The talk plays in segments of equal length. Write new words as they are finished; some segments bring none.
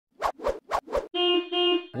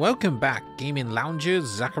Welcome back, gaming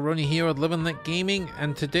loungers. Zacharoni here at Living Lit Gaming,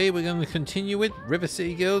 and today we're going to continue with River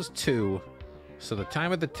City Girls 2. So the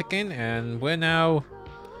time of the ticking, and we're now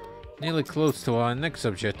nearly close to our next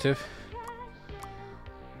objective,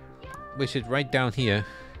 which is right down here,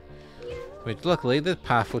 which luckily this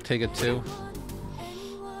path will take it to.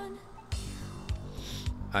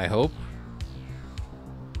 I hope.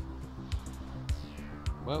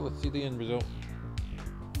 Well, let's see the end result.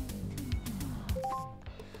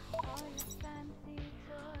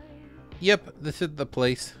 Yep, this is the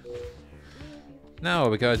place. Now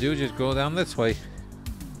all we gotta do is just go down this way.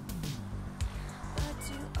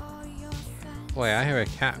 Boy, I hear a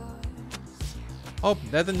cat. Oh,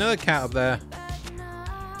 there's another cat up there.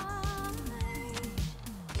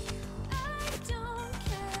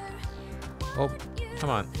 Oh,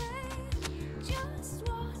 come on.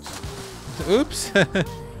 Oops.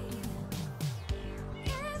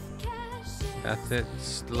 That's it,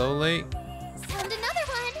 slowly.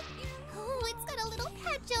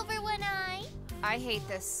 I hate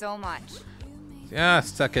this so much. Yeah,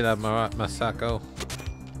 suck it up, Masako.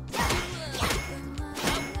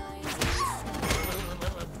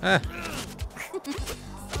 Ah.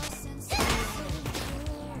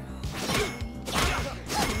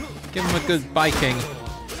 Give him a good biking.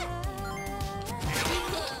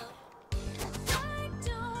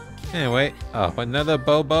 Anyway, oh, another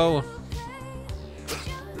Bobo.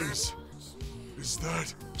 Is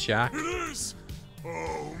that Jack? It is!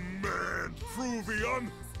 Oh man, Provy,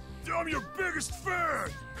 I'm your biggest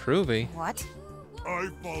fan! Provy? What? I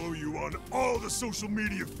follow you on all the social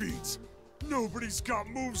media feeds. Nobody's got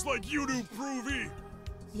moves like you do, Provy!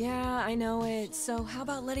 Yeah, I know it. So how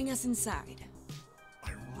about letting us inside?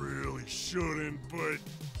 I really shouldn't, but...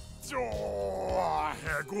 Oh,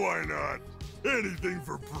 heck, why not? Anything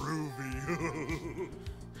for Provy.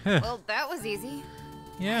 Well, that was easy.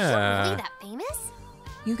 Yeah. Really that famous?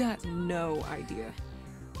 You got no idea.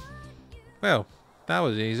 Well, that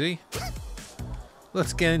was easy.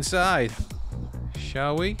 Let's get inside,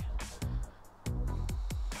 shall we?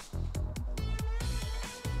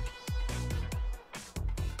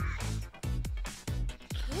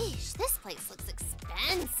 Yeesh, this place looks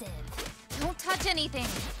expensive. Don't touch anything.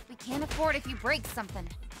 We can't afford if you break something.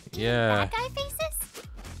 Yeah. Bad guy faces?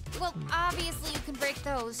 Well, obviously you can break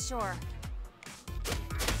those, sure.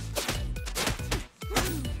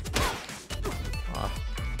 Oh.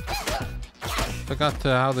 Forgot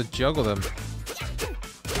how to juggle them.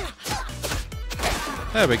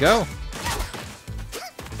 There we go.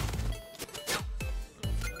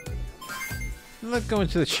 Let's go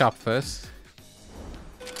into the shop first.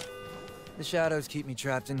 The shadows keep me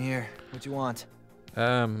trapped in here. What you want?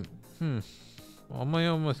 I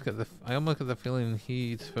almost get the feeling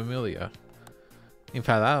he's familiar. In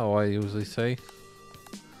fact, that's what I usually say.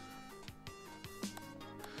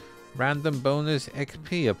 Random bonus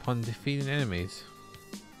XP upon defeating enemies.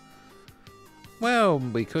 Well,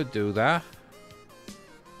 we could do that.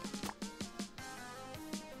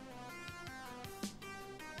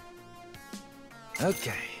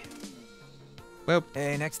 Okay. Well,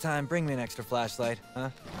 Hey, next time bring me an extra flashlight,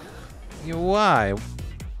 huh? why?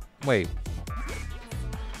 Wait.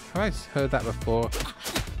 Have I heard that before?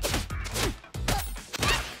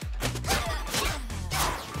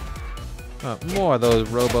 Oh, more of those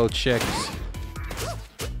robo chicks.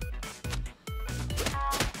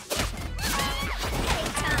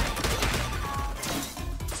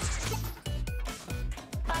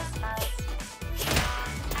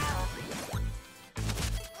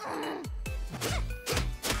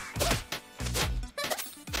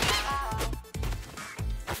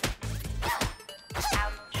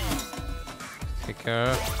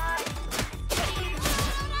 Kicker.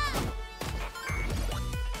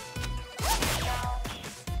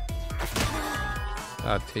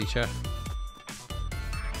 Teacher.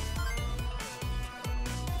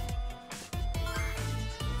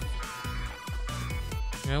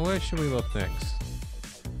 Now where should we look next?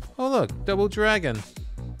 Oh look, double dragon.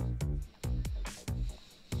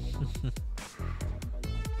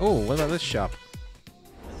 Oh, what about this shop?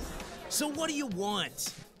 So what do you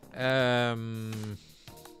want?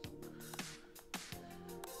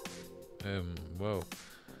 Whoa.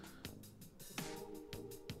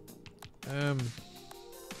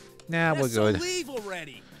 Nah, we're good. So leave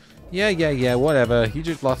already. Yeah, whatever. You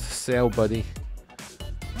just lost the sale, buddy.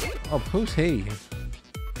 Oh, who's he?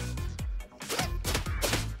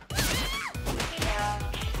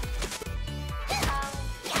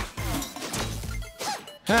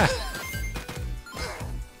 Ha!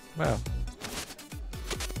 Well.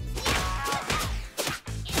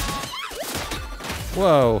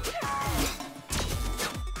 Whoa.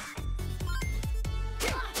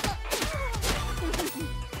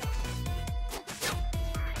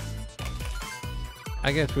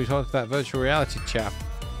 I guess we talked to that virtual reality chap.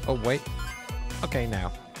 Oh, wait. Okay,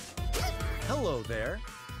 now. Hello there.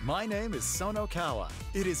 My name is Sonokawa.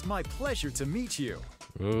 It is my pleasure to meet you.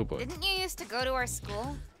 Oh, boy. Didn't you used to go to our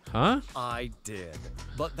school? Huh? I did,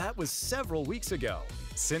 but that was several weeks ago.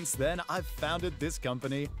 Since then, I've founded this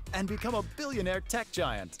company and become a billionaire tech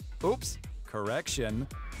giant. Oops, correction.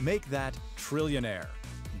 Make that trillionaire.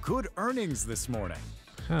 Good earnings this morning.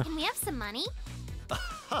 Can we have some money?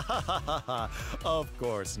 Of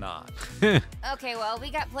course not. Okay, well, we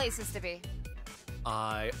got places to be.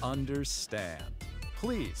 I understand.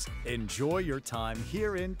 Please enjoy your time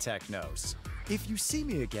here in Technos. If you see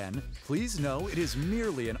me again, please know it is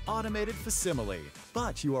merely an automated facsimile,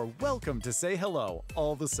 but you are welcome to say hello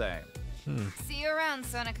all the same. See you around,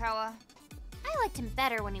 Sonokawa. I liked him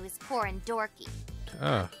better when he was poor and dorky.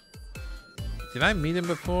 Oh. Did I meet him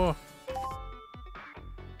before?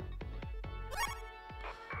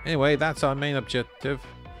 Anyway, that's our main objective.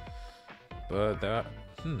 But,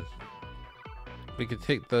 we can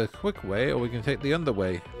take the quick way or we can take the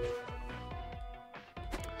underway.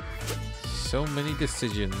 So many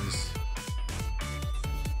decisions.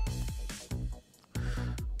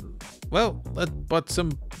 Well, let's butt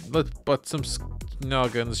some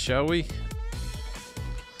noggins, shall we?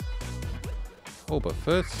 Oh, but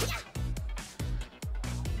first,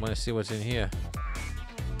 I want to see what's in here.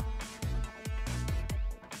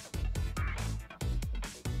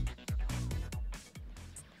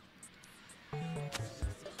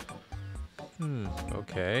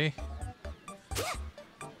 Okay.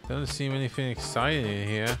 Doesn't seem anything exciting in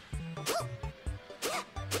here.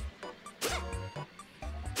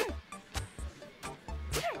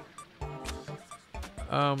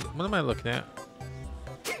 What am I looking at?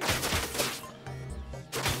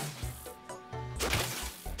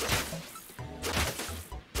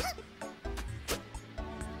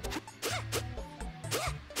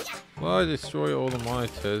 Well, I destroy all the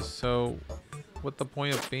monitors, so what's the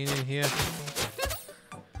point of being in here?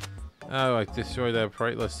 Oh, I destroyed that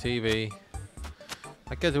priceless TV.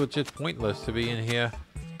 I guess it was just pointless to be in here.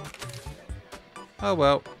 Oh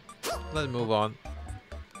well, let's move on.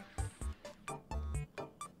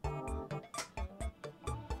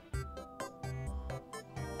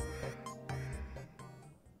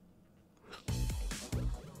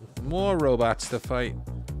 More robots to fight.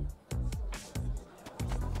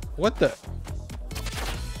 What the?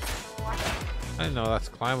 I didn't know that's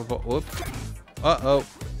climbable. Whoops. Uh-oh.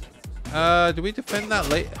 Do we defend that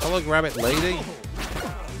holographic lady?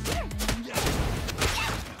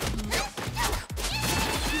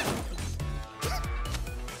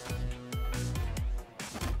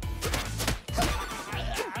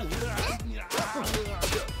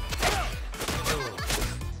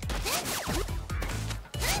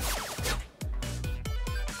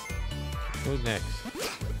 Who's next?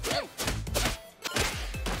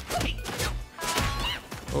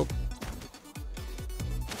 Oh.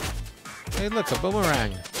 Hey, look, a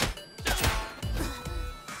boomerang.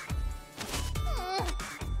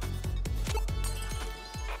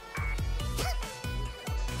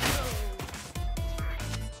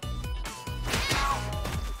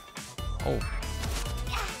 Oh.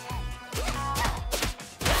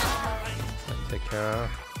 Let's take care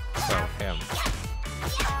of him.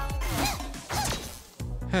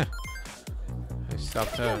 Huh. I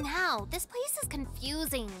stopped her. Now, this place is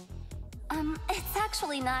confusing. It's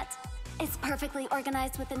actually not. It's perfectly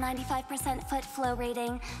organized with a 95% foot flow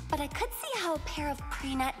rating, but I could see how a pair of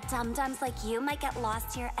pre-net dum-dums like you might get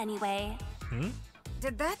lost here anyway.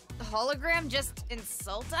 Did that hologram just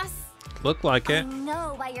insult us? Look like I it.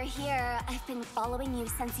 know why you're here. I've been following you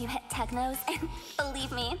since you hit Technos, and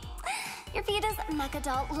believe me, your feed is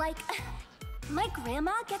mecha-doll like... My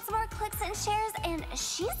grandma gets more clicks and shares, and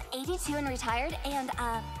she's 82 and retired, and,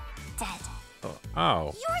 dead.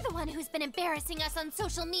 Oh. You're the one who's been embarrassing us on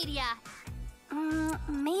social media.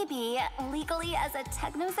 Maybe. Legally, as a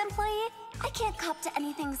Technos employee, I can't cop to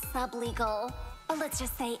anything sub-legal. But let's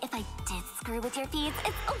just say if I did screw with your feeds,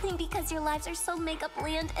 it's only because your lives are so makeup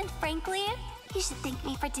bland, and frankly, you should thank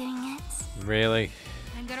me for doing it. Really?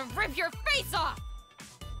 I'm gonna rip your face off!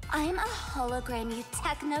 I'm a hologram, you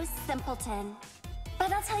Technos simpleton.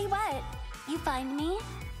 But I'll tell you what, you find me,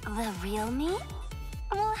 the real me,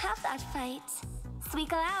 we'll have that fight.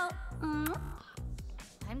 Sweet out.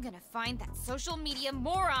 I'm gonna find that social media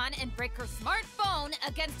moron and break her smartphone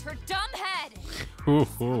against her dumb head!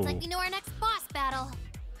 Sounds like we know our next boss battle.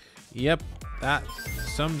 Yep, that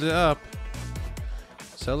sums it up.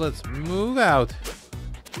 So let's move out.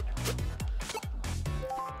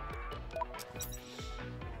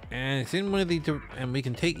 And it's in one of the, and we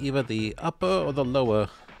can take either the upper or the lower.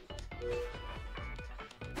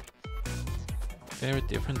 there a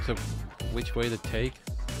difference of which way to take?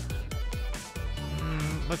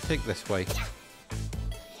 Let's take this way.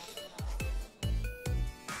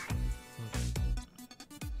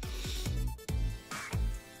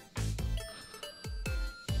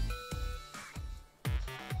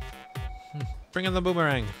 Bring in the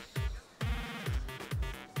boomerang.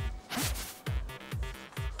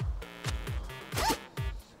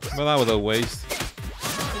 Well, that was a waste.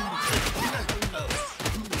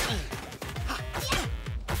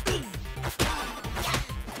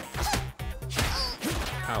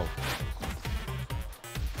 Ow.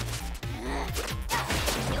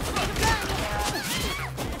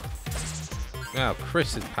 Wow,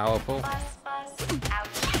 Chris is powerful.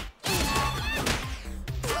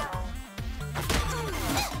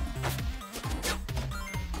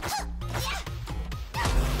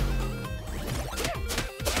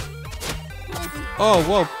 Oh,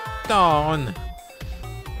 well, darn.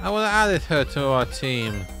 I would have added her to our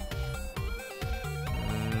team.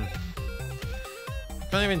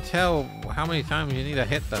 Can't even tell how many times you need to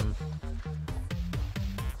hit them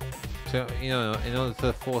to, you know, in order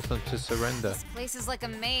to force them to surrender. This place is like a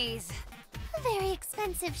maze. A very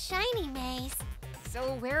expensive shiny maze.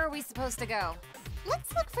 So where are we supposed to go?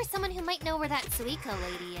 Let's look for someone who might know where that Suiko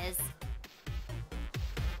lady is.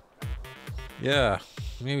 Yeah,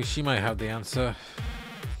 maybe she might have the answer.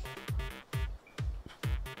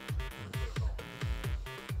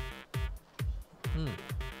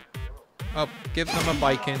 Oh, give them a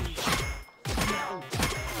biking.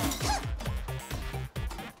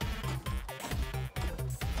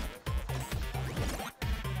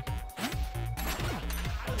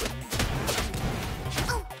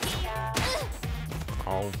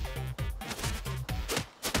 Oh.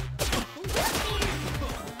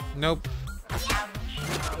 Nope.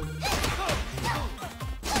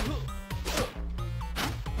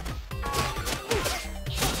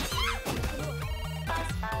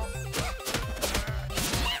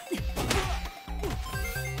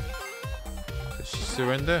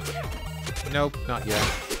 Surrender? Nope, not yet.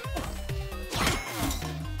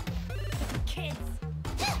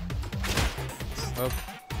 Oh.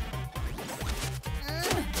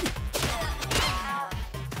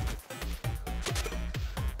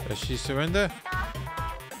 Does she surrender?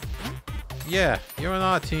 Yeah, you're on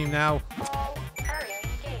our team now.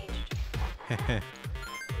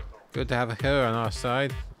 Good to have her on our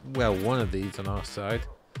side. Well, one of these on our side.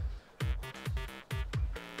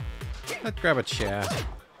 Let's grab a chair.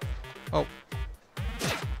 Oh.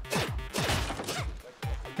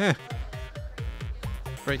 Heh.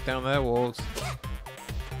 Break down their walls.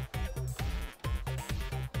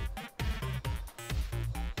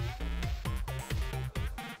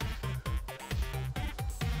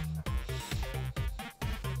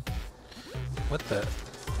 What the?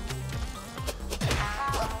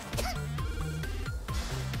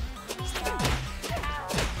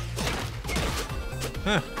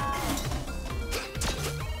 Huh.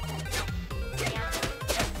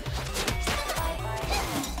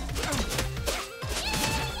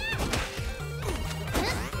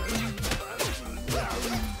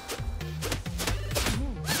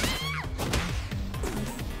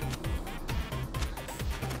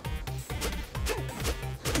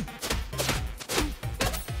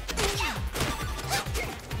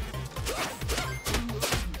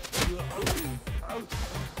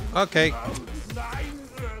 Okay.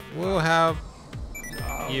 We'll have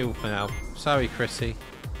you for now. Sorry, Chrissy.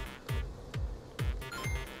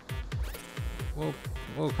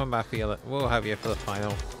 We'll come back for you. We'll have you for the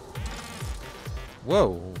final.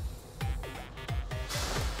 Whoa.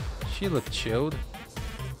 She looked chilled.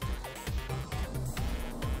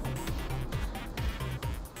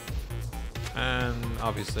 And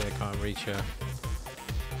obviously I can't reach her.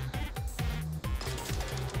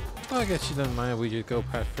 Well, I guess she doesn't mind if we just go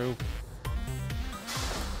past through.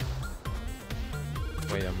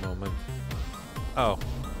 Wait a moment. Oh.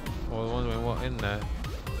 I was wondering what in there.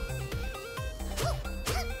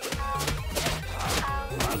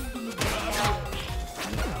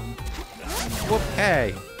 Whoop,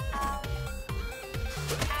 hey!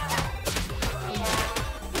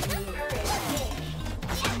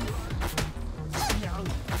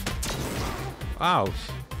 Ouch.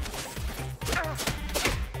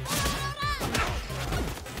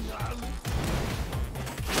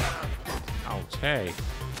 Ouch, hey.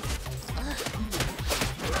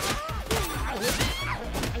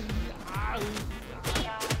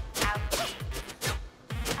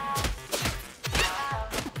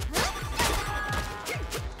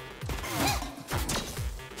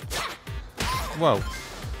 Whoa.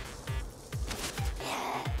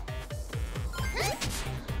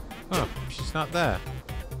 Oh, she's it's not there.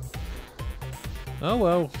 Oh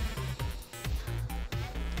well.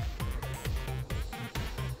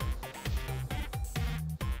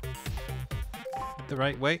 The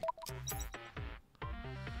right way?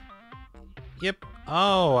 Yep.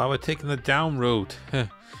 Oh, I was taking the down route.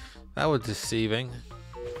 That was deceiving.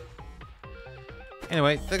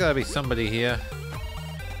 Anyway, there gotta be somebody here.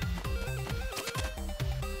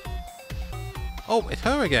 Oh, it's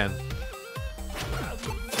her again.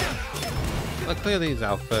 I'll clear these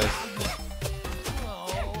out first.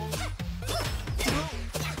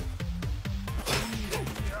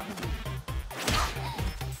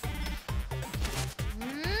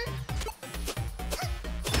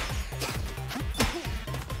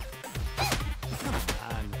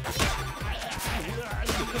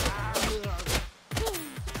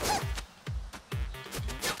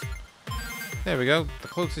 There we go. The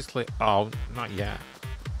closest oh, not yet.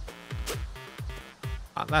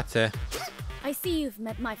 Ah, that's it. I see you've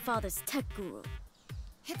met my father's tech guru.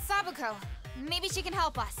 It's Sabuko. Maybe she can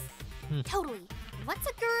help us. Totally. What's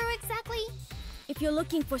a guru exactly? If you're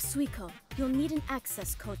looking for Suiko, you'll need an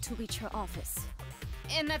access code to reach her office.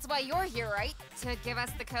 And that's why you're here, right? To give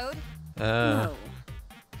us the code? No.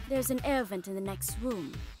 There's an air vent in the next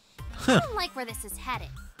room. I don't like where this is headed.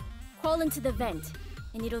 Crawl into the vent,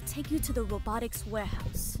 and it'll take you to the robotics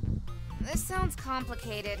warehouse. This sounds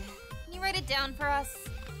complicated. Can you write it down for us?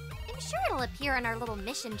 I'm sure it'll appear on our little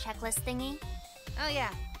mission checklist thingy. Oh yeah.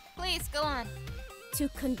 Please, go on. To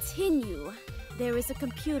continue, there is a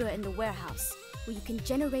computer in the warehouse where you can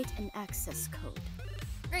generate an access code.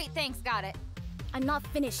 Great, thanks, got it. I'm not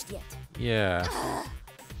finished yet. Yeah.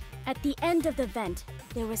 At the end of the vent,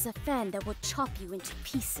 there is a fan that will chop you into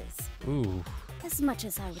pieces. Ooh. As much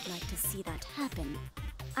as I would like to see that happen,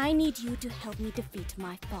 I need you to help me defeat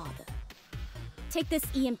my father. Take this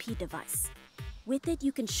EMP device. With it,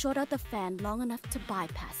 you can short out the fan long enough to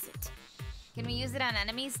bypass it. Can we use it on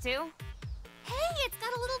enemies too? Hey, it's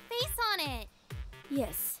got a little face on it.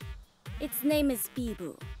 Yes. Its name is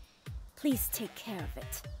Bibu. Please take care of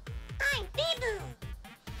it. I'm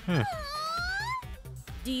Bibu.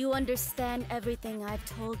 Do you understand everything I've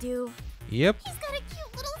told you? Yep. He's got a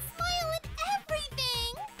cute little smile and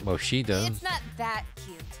everything. Well, she does. It's not that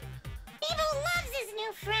cute. Bibu loves his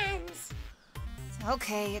new friends.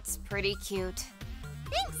 Okay, it's pretty cute.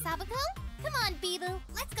 Thanks, Sabuko. Come on, Bibu.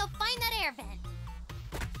 Let's go find that air vent.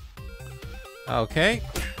 Okay.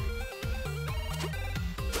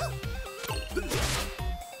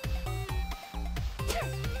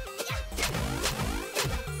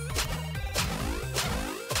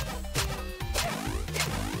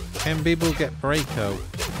 Can people get Breako?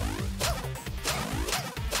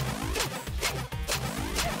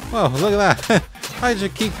 Whoa, look at that. I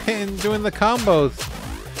just keep hitting, doing the combos.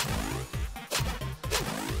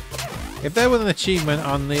 If there was an achievement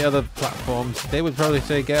on the other platforms, they would probably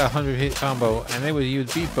say get a 100 hit combo, and they would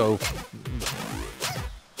use beat both.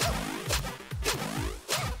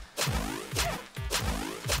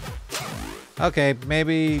 Okay,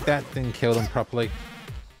 maybe that didn't kill them properly.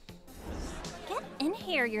 Get in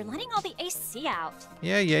here, you're letting all the AC out.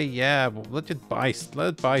 Yeah. Well, let's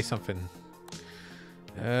buy something.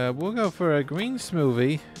 We'll go for a green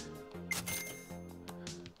smoothie.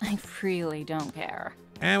 I really don't care.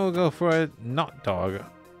 And we'll go for a not dog.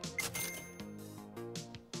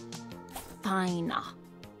 Fine.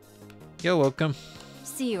 You're welcome.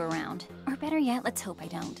 See you around. Or better yet, let's hope I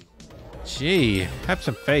don't. Gee, have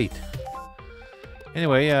some faith.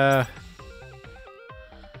 Anyway,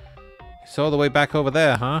 it's all the way back over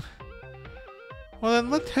there, huh? Well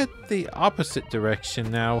then, let's head the opposite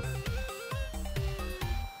direction now.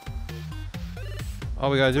 All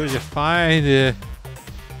we gotta do is just find it.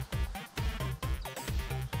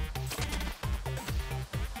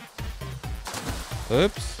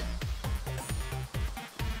 Oops.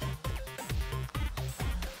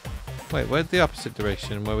 Wait, where's the opposite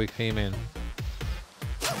direction where we came in?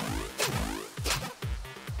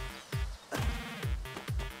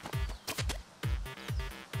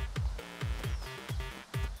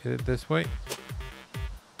 Is it this way?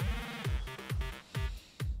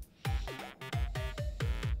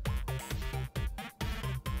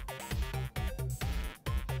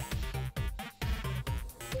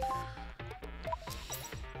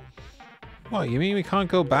 What, you mean we can't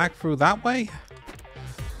go back through that way?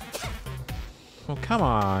 Oh, come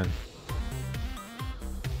on.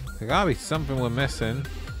 There gotta be something we're missing.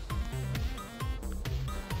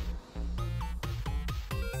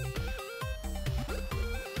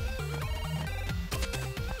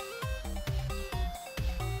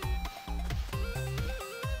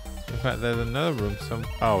 In fact, there's another room some.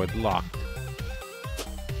 Oh, it's locked.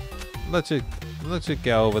 let's just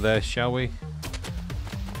get over there, shall we?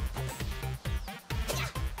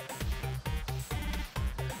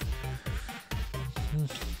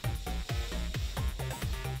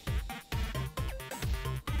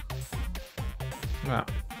 Well.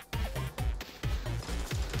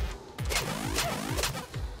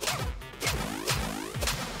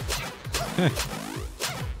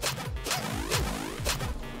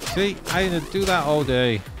 See, I had to do that all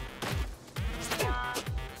day.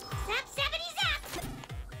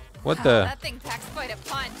 What the? That thing packs quite a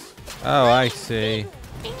punch. Oh, I see.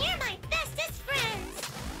 And you're my bestest friends.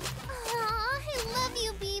 Aw, I love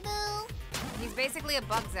you, Bebo. He's basically a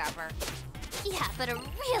bug zapper. Yeah, but a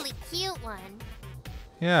really cute one.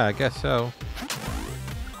 Yeah, I guess so.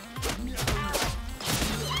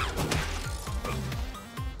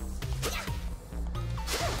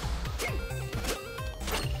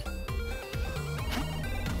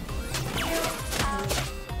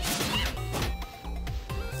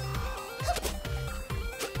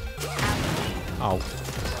 Oh,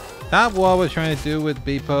 that what I was trying to do with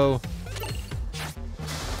Beepo.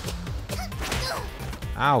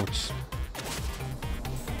 Ouch.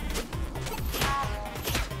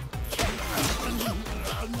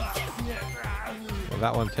 Will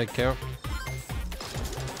that one take care of?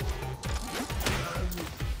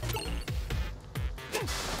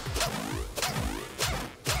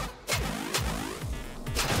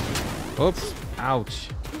 Oops. Ouch.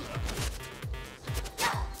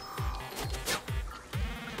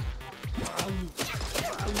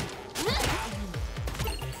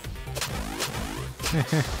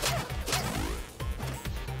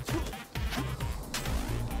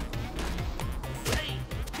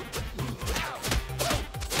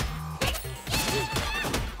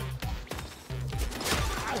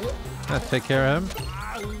 Let's take care of him.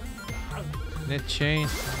 Knit chain.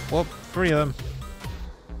 Whoop, 3 of them.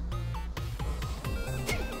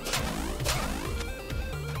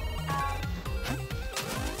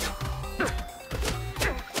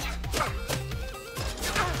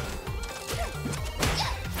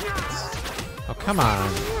 Oh, come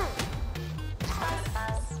on.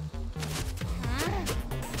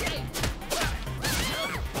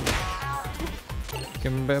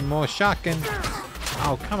 Give him a bit more shotgun.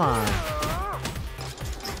 Oh, come on.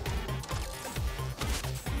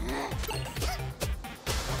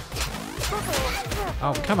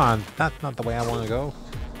 Oh, come on. That's not the way I want to go.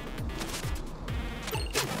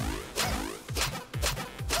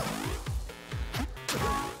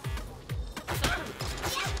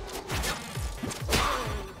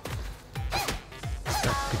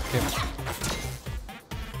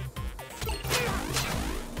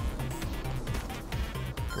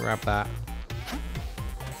 Grab that.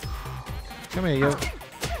 Come here, you.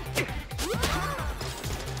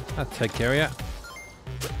 I'll take care of you.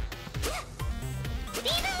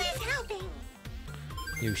 Bebo is helping.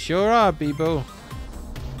 You sure are, Bebo.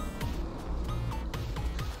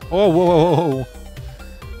 Oh, whoa, whoa, whoa.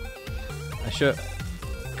 I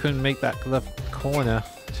couldn't make that left corner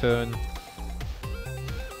turn.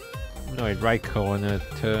 No, right corner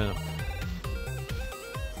turn.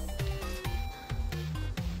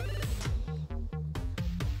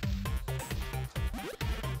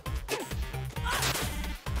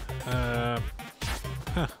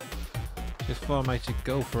 Huh. Just thought I might just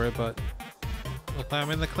go for it, but look like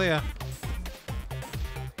I'm in the clear.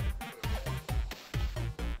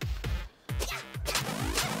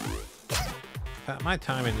 But my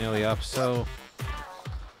timing nearly up, so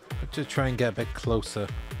let's just try and get a bit closer,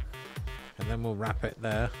 and then we'll wrap it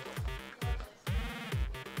there.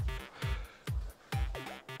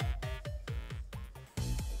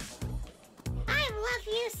 I love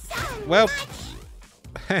you so Well. much.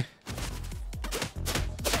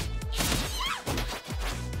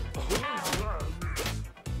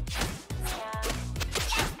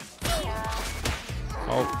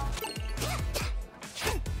 Oh.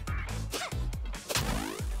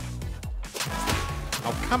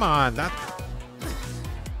 Oh, come on. That.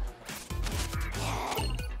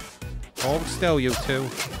 Hold still, you two.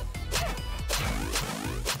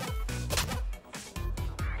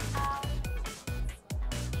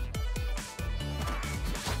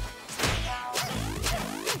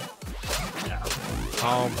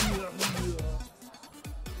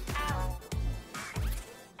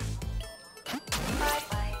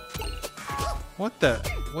 What the?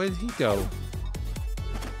 Where did he go?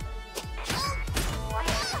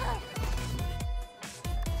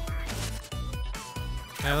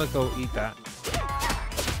 Now let's go eat that.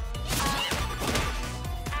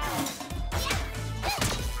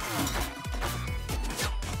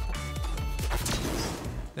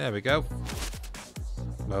 There we go.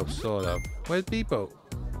 Well, sort of. Where's Beepo?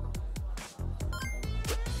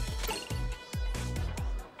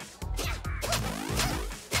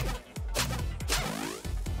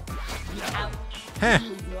 Heh!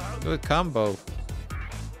 Good combo.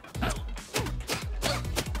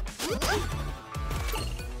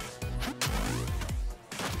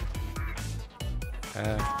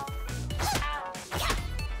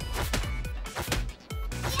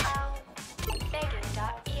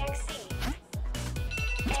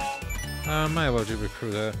 Might as well do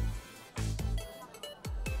recruiter.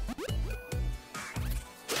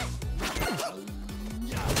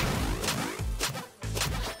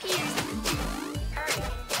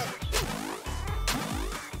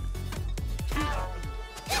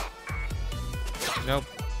 Nope.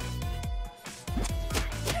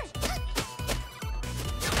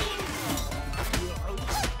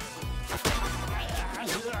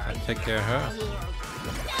 I'll take care of her.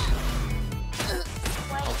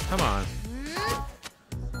 Oh, come on.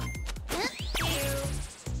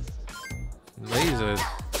 Lasers.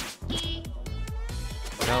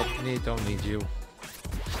 Nope, don't need you.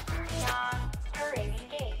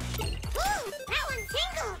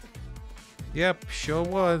 Yep, sure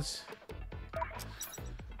was.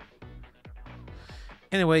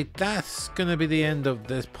 Anyway, that's gonna be the end of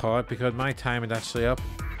this part because my time is actually up.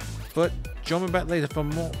 But join me back later for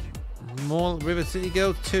more River City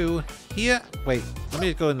Girls 2 here. Wait, let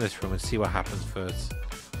me go in this room and see what happens first.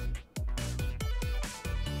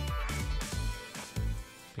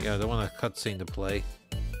 Yeah, I don't want a cutscene to play.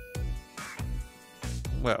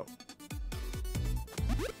 Well.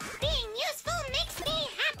 Being useful makes me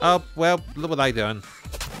happy. Oh, well, look what I done.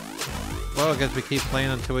 Well, I guess we keep playing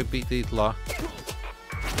until we beat these lot.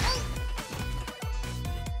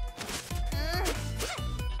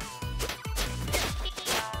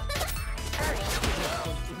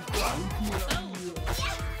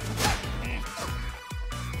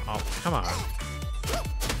 Oh, come on.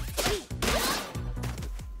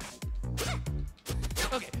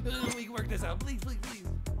 Okay, we can work this out. Please, please, please.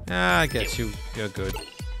 Ah, I guess you're good.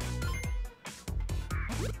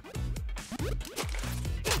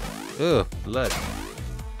 Ugh, blood.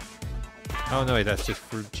 Oh no, wait, that's just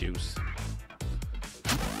fruit juice.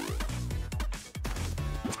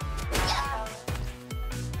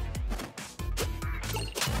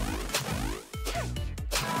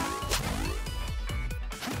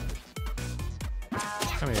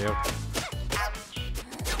 Come here.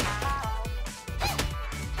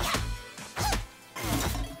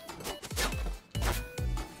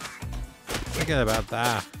 Forget about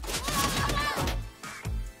that.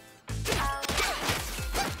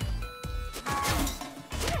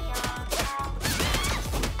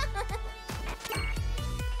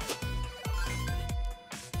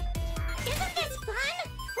 Isn't this fun?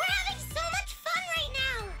 We're having so much fun right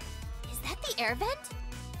now. Is that the air vent?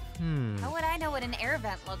 How would I know what an air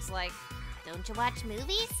vent looks like? Don't you watch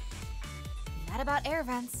movies? Not about air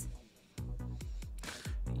vents.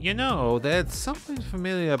 You know, there's something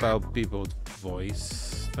familiar about people's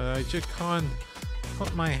voice, but I just can't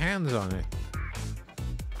put my hands on it.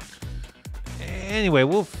 Anyway,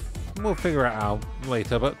 we'll figure it out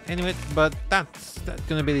later. But anyway, that's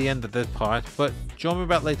gonna be the end of this part. But join me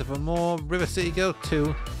back later for more River City Girls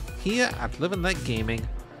 2 here at Live and Let Gaming.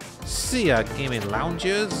 See ya, gaming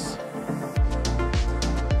loungers.